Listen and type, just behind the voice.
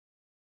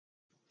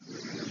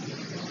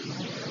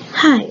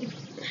Hi,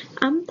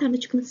 I'm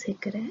Tanuj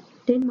Sekare,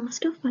 then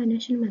Master of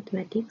Financial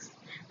Mathematics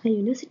at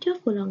University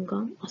of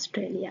Wollongong,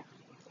 Australia.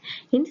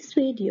 In this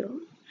video,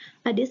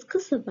 I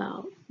discuss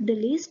about the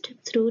least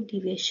through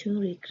deviation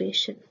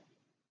regression.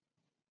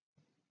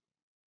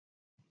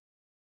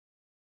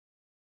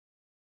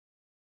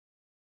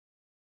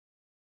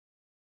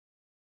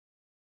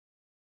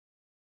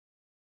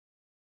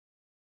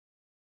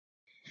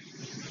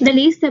 The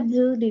least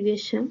absolute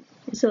deviation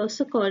is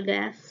also called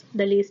as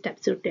the least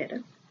absolute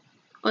error,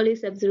 or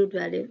least absolute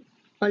value,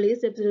 or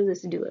least absolute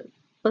residual,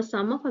 or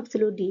sum of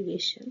absolute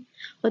deviation,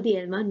 or the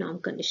Elmer norm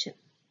condition.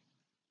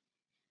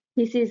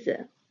 This is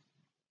a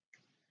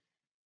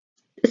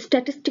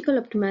statistical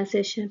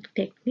optimization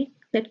technique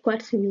that's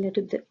quite similar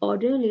to the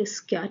ordinary least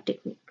square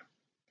technique.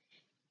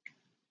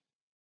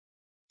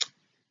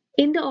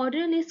 In the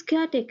ordinary least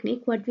square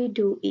technique, what we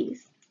do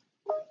is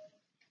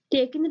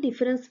taking the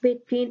difference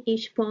between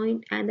each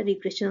point and the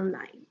regression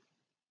line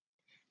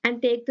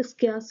and take the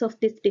squares of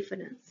this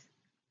difference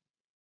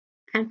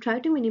and try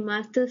to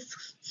minimize the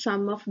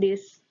sum of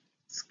these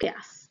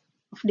squares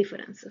of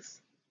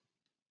differences.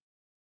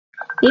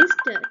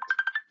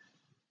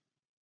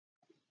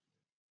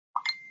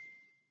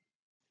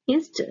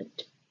 Instead,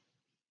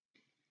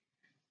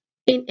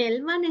 in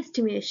L1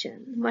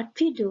 estimation, what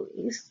we do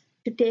is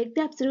to take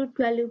the absolute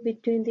value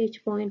between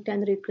each point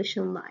and the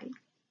regression line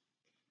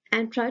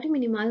and try to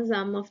minimize the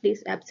sum of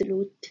these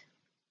absolute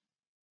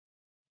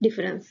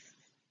differences.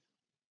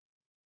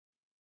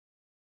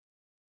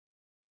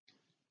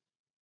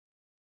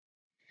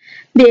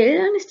 The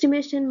L1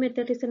 estimation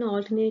method is an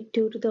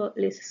alternative to the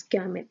least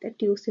square method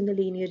used in the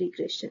linear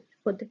regression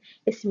for the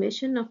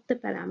estimation of the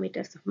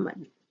parameters of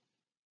model.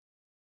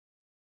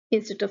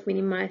 Instead of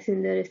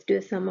minimizing the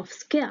residual sum of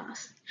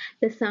squares,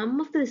 the sum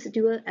of the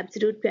residual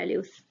absolute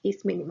values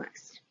is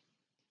minimized.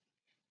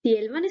 The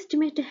L1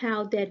 estimator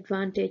have the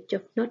advantage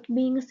of not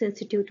being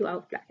sensitive to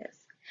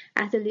outliers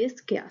as the least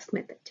squares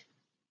method.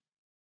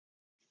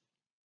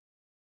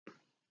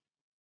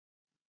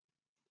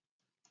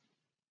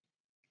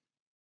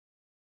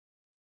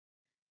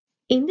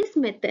 In this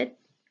method,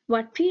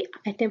 what we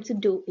attempt to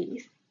do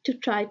is to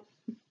try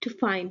to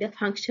find a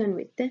function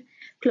with a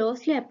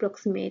closely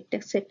approximate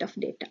set of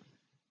data.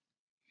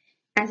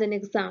 As an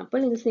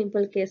example, in the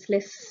simple case,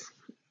 let's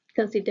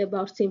consider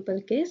about simple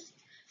case,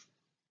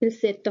 the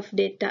set of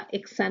data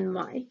x and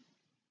y.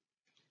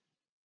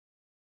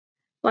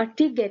 What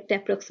we get the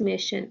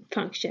approximation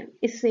function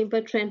is a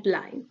simple trend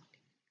line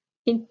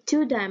in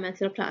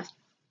two-dimensional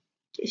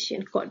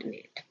Cartesian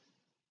coordinate.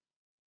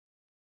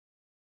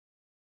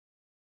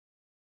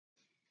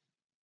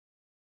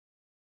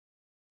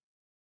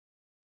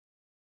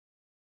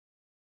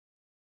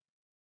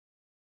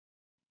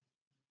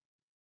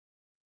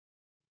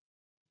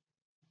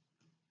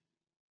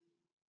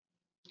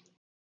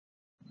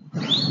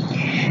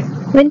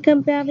 When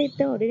compared with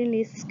the ordinary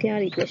least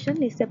square regression,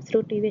 least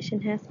absolute deviation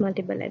has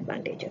multiple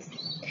advantages.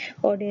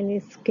 Ordinary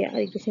least square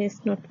regression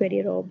is not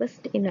very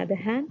robust. On the other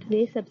hand,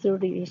 least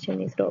absolute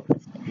deviation is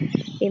robust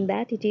in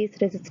that it is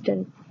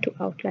resistant to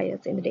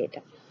outliers in the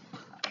data.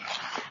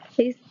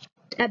 Least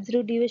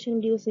absolute deviation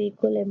gives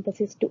equal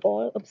emphasis to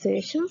all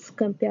observations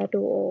compared to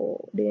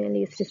ordinary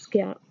least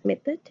square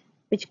method,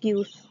 which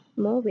gives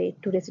more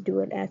weight to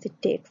residual as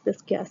it takes the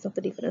squares of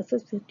the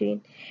differences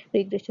between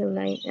regression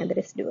line and the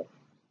residual.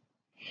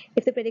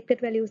 If the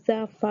predicted values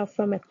are far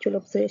from actual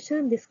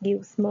observation, this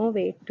gives more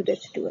weight to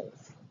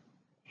residuals.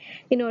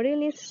 In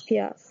ordinary least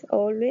squares,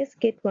 always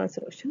get one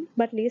solution,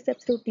 but least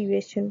absolute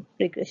deviation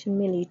regression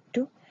may lead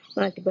to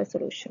multiple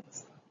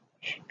solutions.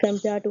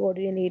 Compared to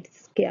ordinary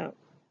least square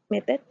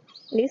method,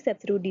 least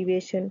absolute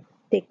deviation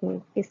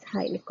technique is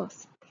highly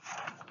costly.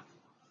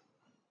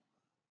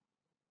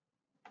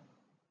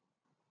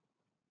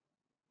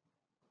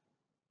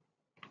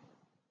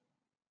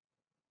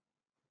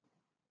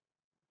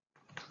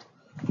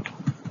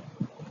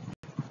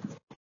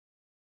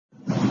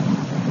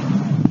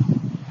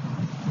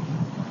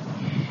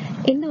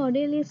 In the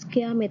ordinary least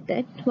square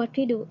method, what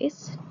we do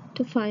is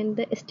to find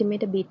the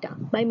estimated beta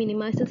by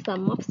minimizing the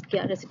sum of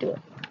square residual.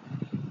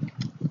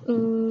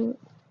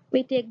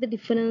 We take the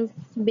difference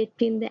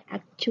between the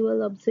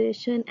actual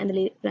observation and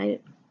the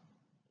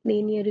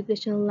linear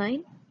regression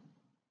line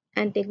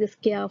and take the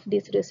square of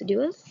these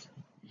residuals,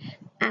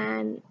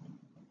 and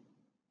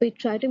we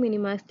try to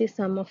minimize the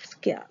sum of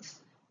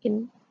squares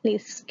in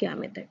least square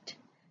method.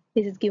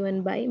 This is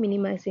given by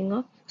minimizing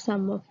of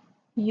sum of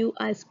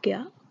ui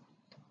square,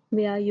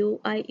 where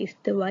ui is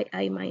the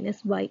yi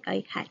minus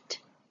yi hat.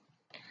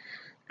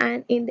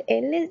 And in the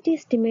LSD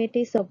estimate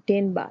is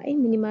obtained by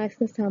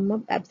minimizing the sum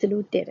of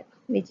absolute error,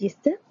 which is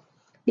the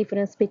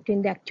difference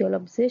between the actual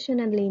observation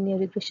and linear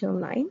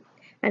regression line,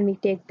 and we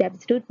take the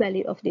absolute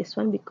value of this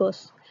one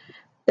because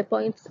the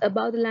points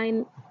above the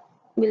line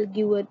will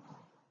give a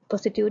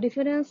positive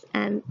difference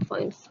and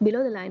points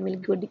below the line will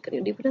give a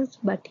negative difference,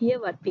 but here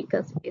what we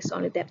consider is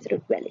only the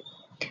absolute value.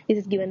 This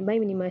is given by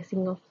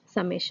minimizing of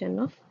summation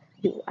of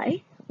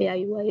ui, where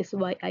ui is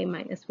yi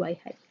minus yi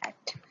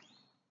hat.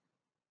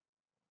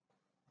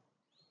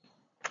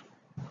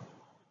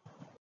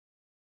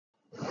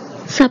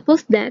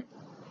 Suppose that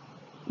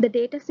the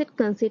dataset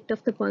consists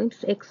of the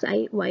points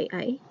xi,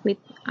 yi with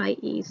I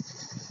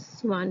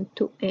is 1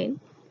 to n,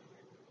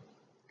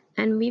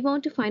 and we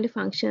want to find a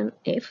function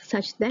f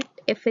such that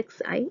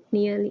fxi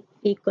nearly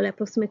equal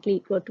approximately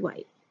equal to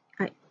yi.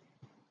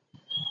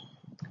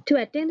 To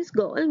attain this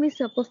goal, we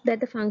suppose that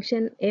the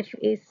function f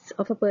is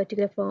of a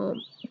particular form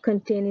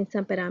containing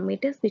some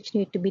parameters which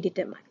need to be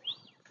determined.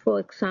 For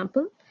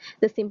example,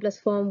 the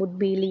simplest form would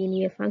be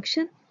linear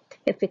function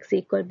fx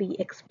equal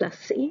bx plus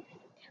c,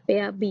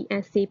 where b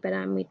and c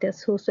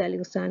parameters whose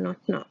values are not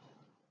known,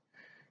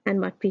 and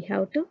what we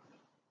have to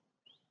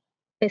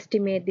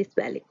estimate this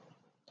value.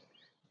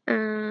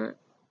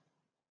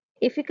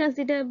 If we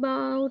consider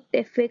about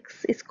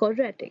fx is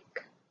quadratic,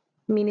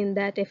 meaning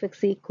that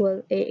fx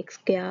equal ax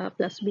square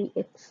plus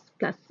bx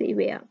plus c,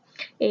 where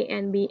a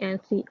and b and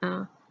c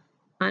are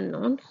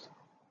unknowns.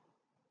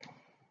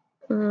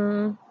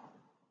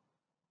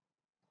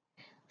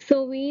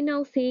 So we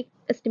now seek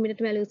estimated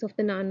values of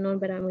the non-known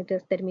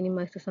parameters that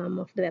minimize the sum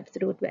of the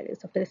absolute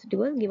values of the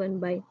residual given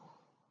by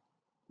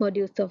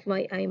modules of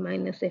yi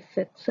minus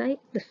fxi,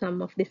 the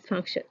sum of this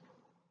function.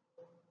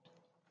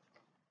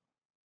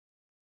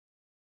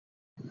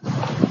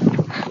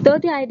 Though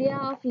the idea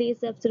of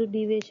least absolute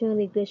deviation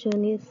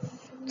regression is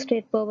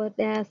straightforward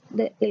as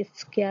the least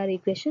square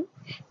regression,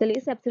 the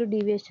least absolute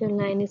deviation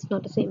line is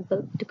not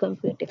simple to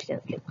compute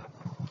efficiently.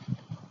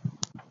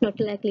 Not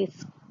like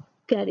least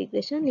square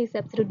regression, least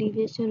absolute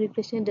deviation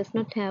regression does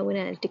not have an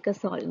analytical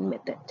solving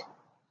method.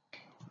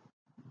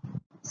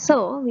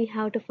 So we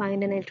have to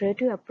find an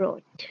iterative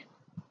approach.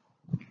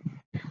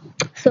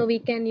 So we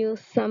can use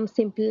some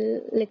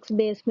simple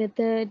Lex-based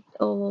method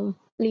or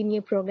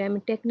linear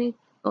programming technique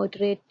or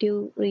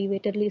iterative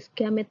reweighted least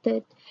square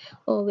method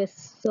or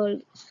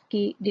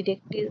Wessolsky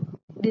deductive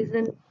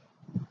reason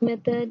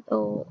method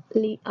or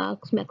Lee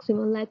arcs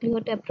maximum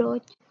likelihood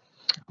approach,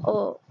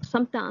 or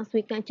sometimes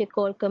we can check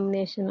all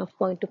combination of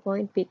point to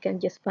point. We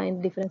can just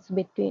find difference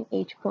between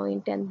each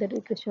point and the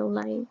regression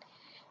line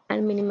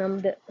and minimum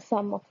the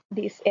sum of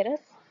these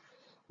errors,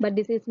 but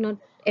this is not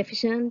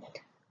efficient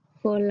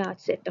for a large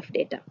set of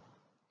data.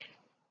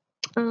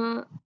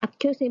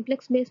 Actual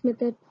simplex based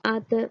method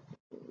are the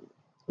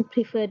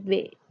preferred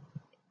way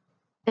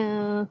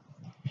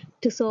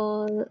to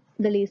solve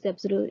the least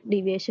absolute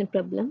deviation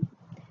problem.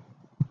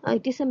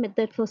 It is a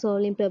method for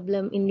solving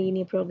problem in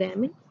linear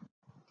programming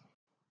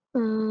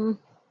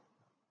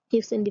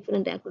using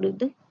different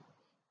algorithm.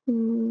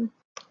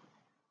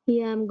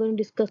 Here I'm going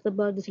to discuss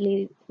about this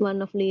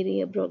one of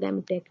linear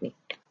programming technique.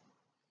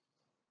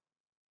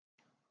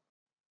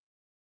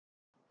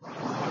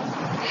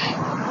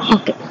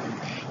 Okay,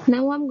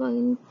 now I'm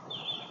going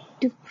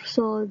to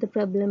solve the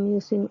problem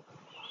using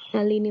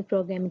a linear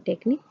programming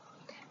technique.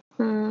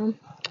 Um,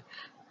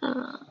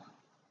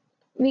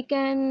 we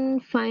can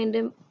find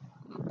a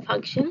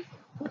function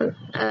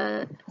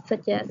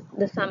such as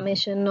the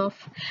summation of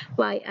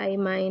yi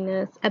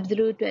minus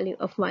absolute value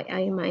of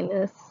yi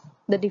minus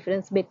the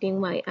difference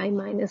between yi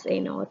minus a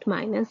naught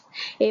minus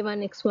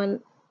a1 x1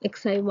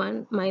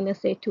 xi1 minus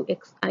a2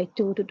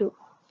 xi2 to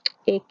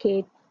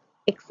ak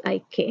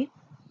xik,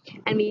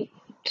 and we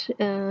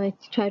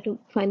try to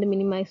find the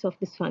minimize of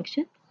this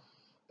function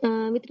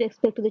with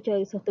respect to the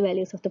choice of the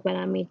values of the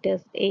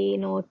parameters a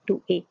naught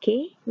to ak,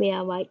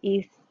 where yi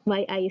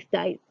is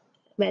the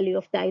value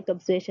of the ith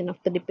observation of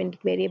the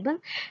dependent variable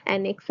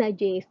and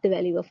xij is the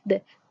value of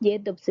the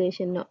jth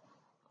observation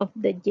of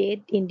the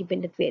jth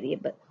independent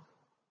variable.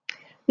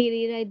 We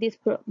rewrite this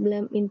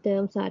problem in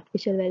terms of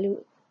artificial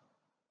value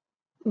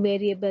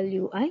variable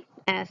ui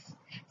as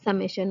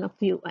summation of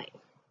ui.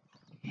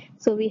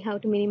 So we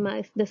have to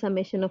minimize the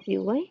summation of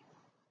ui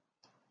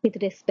with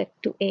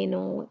respect to a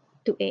naught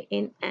to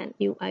an and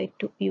ui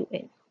to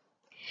un.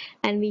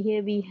 And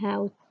here we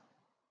have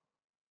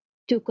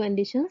two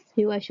conditions.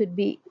 Ui should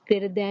be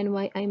greater than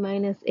yi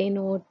minus a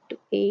naught to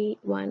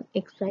a1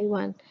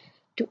 xi1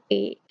 to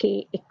ak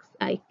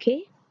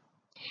xik,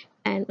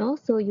 and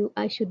also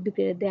ui should be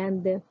greater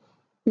than the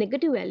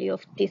negative value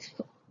of this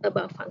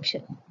above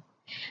function,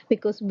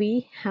 because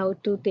we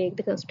have to take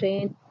the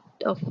constraint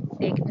of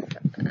taking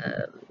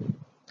the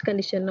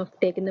condition of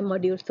taking the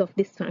modules of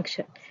this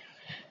function,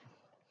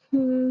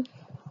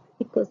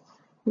 because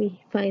we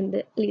find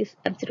the least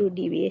absolute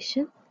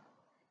deviation.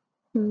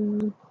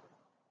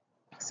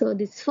 So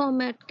this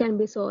format can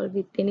be solved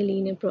with any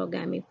linear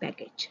programming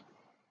package.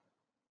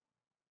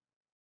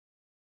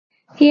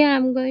 Here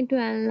I'm going to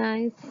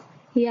analyze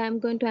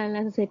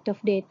a set of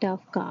data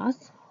of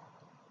cars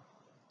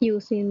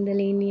using the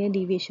linear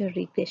deviation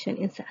regression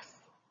in SAS.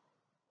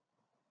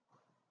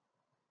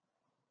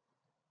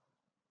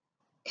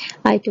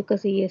 I took a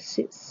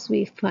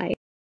CSV file.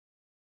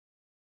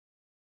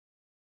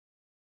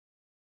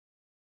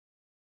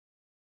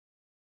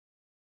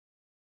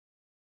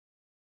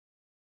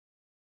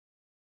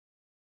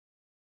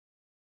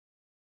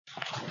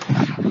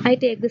 I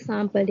take the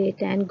sample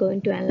data and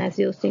going to analyze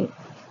using,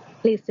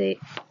 let's say,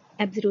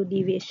 absolute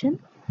deviation.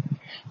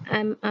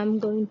 I'm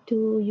going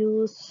to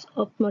use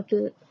op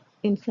model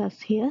in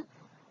SAS here.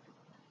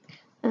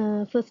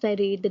 First, I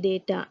read the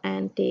data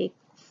and take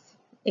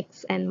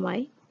x and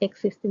y.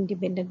 X is the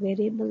independent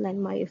variable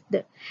and y is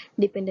the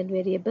dependent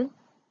variable.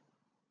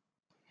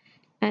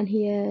 And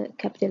here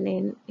capital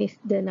N is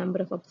the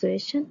number of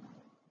observation.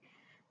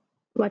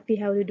 What we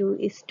have to do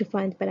is to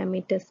find the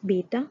parameters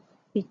beta,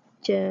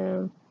 which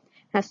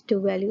has two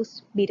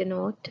values, beta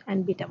naught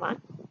and beta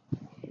 1.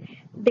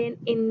 Then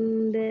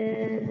in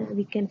the,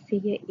 we can see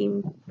here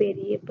imp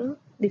variable.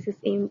 This is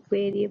imp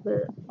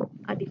variable.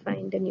 I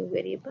defined a new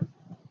variable,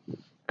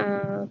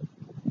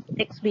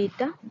 x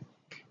beta,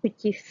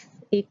 which is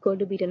equal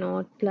to beta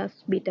naught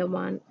plus beta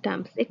 1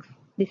 times x.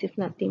 This is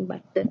nothing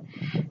but the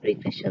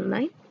regression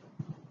line.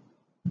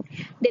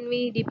 Then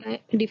we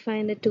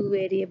define the two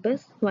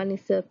variables. One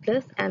is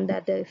surplus and the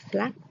other is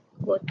slack.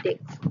 Both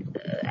x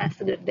as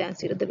greater than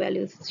 0. The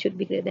values should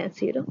be greater than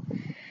 0.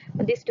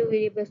 These two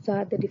variables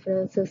are the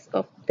differences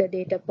of the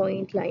data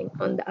point line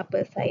on the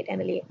upper side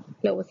and the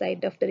lower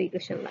side of the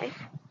regression line.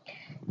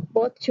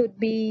 Both should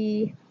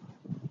be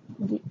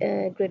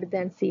greater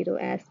than 0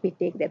 as we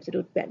take the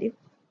absolute value.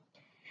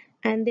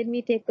 And then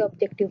we take the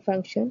objective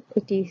function.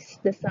 It is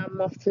the sum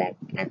of slack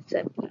and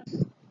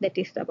surplus. That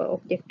is our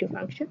objective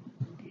function.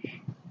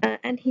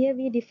 And here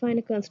we define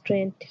a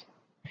constraint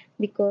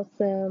because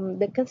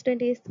the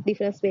constraint is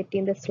difference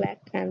between the slack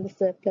and the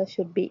surplus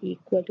should be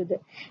equal to the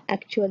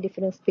actual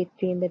difference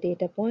between the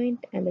data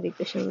point and the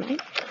regression line.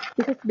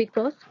 This is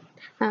because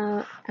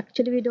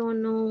actually we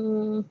don't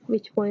know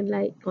which point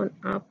lie on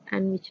up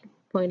and which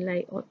point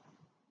lie on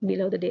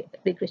below the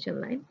regression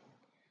line.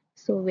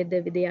 So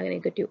whether they are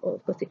negative or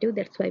positive,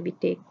 that's why we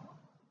take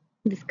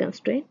this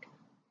constraint.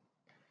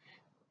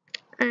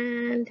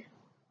 And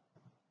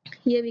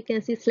here we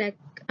can see slack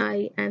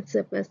I and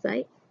surplus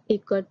I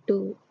equal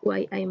to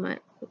yi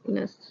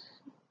minus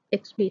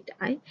x beta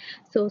I.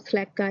 So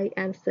slack I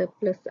and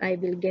surplus I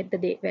will get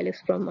the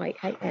values from yi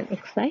and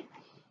xi.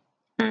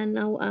 And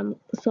now I'm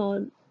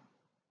solve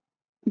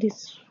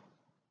this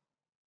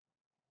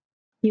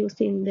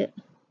using the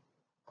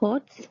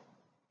codes.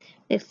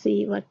 Let's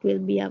see what will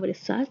be our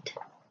result.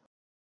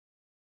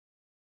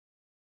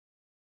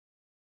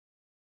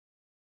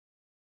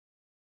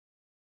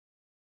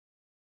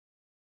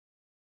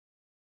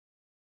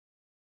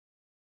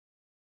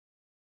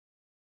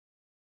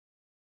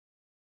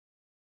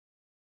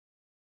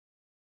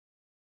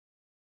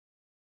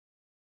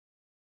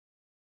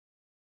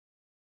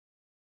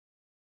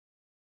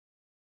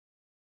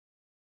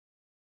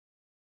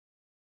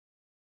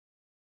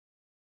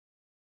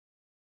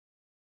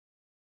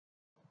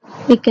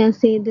 We can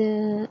see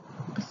the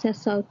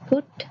access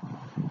output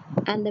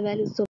and the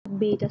values of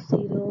beta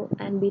 0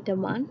 and beta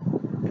 1,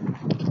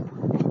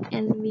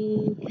 and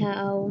we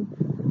have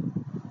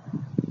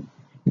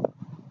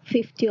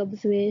 50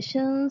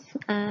 observations.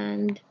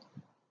 And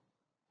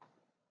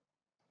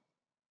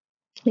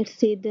let's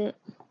see the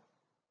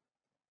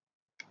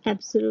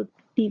absolute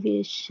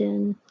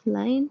deviation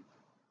line.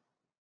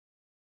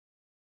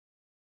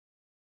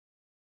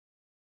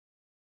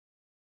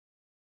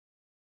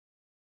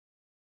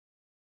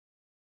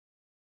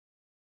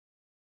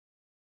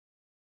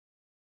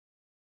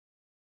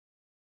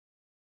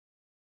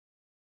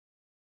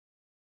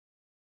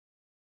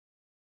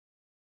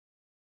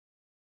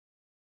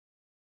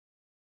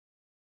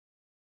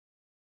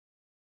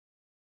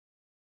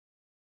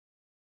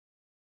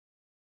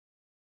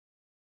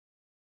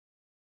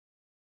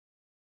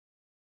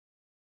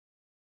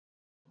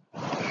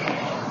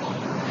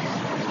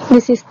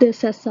 This is the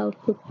SAS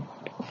output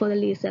for the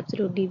least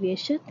absolute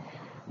deviation.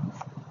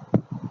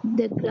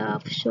 The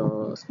graph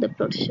shows, the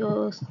plot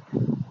shows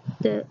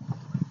the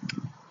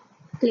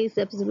least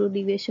absolute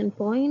deviation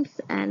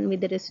points and with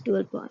the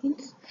residual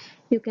points.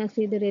 You can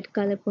see the red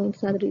color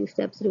points are the least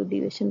absolute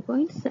deviation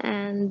points,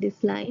 and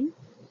this line,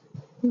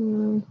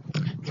 some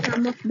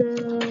of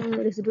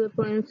the residual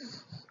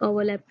points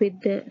overlap with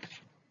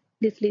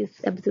this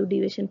least absolute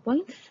deviation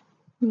points.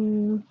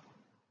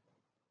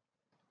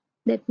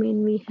 That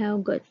means we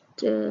have got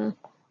a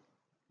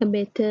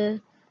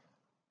better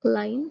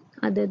line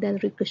other than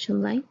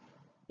regression line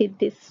with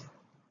this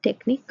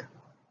technique.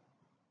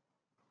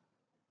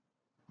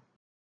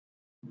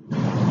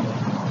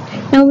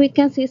 Now we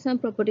can see some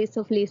properties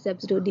of least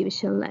absolute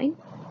deviation line.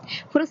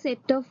 For a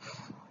set of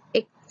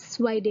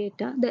XY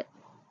data, the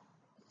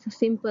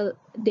simple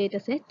data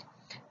set,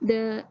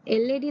 the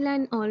LAD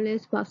line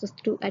always passes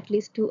through at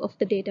least two of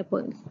the data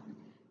points.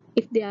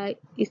 If there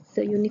is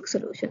a unique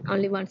solution,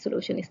 only one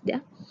solution is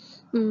there.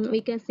 We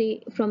can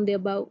see from the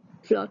above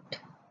plot,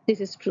 this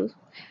is true.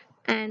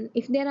 And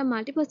if there are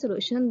multiple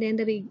solutions, then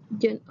the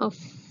region of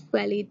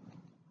valid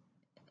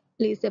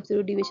least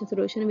absolute deviation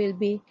solution will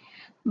be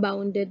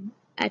bounded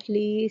at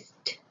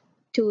least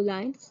two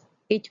lines,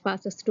 each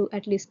passes through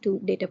at least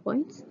two data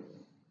points.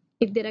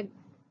 If there are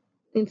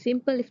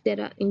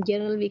in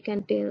general, we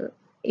can tell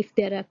if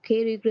there are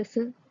k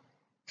regressors,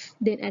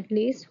 then at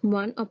least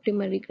one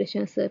optimal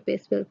regression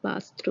surface will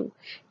pass through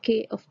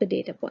k of the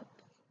data points.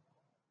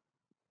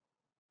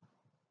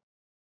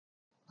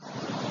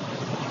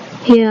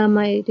 Here are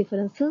my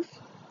references,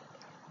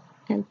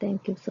 and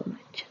thank you so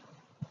much.